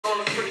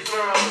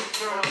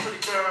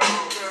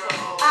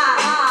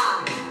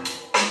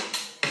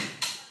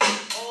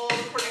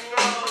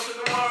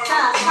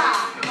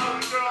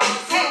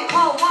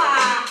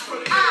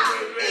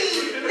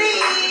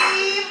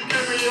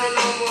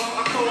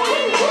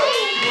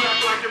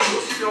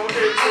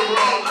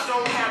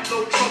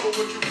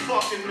what you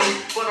fucking me,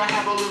 but I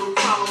have a little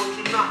problem with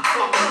you not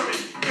fucking me.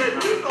 Baby,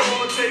 you know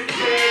I'ma take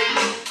care of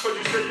you, cause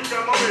you said you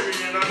got my baby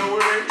and I know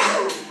it ain't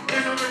true.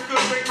 Isn't it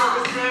good thing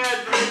I'm a bad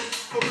bitch,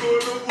 for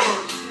good or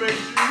worse,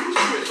 makes you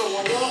switch. So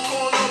I walk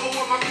on over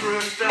with my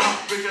crystal out,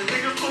 bitches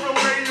niggas put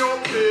away your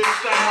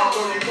bitch out.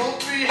 So you won't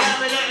be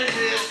having that in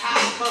this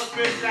house, cause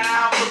bitch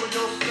out, with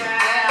your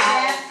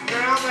style.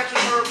 Now that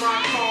you heard my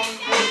tongue,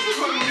 you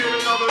couldn't get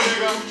another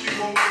nigga, but you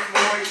won't get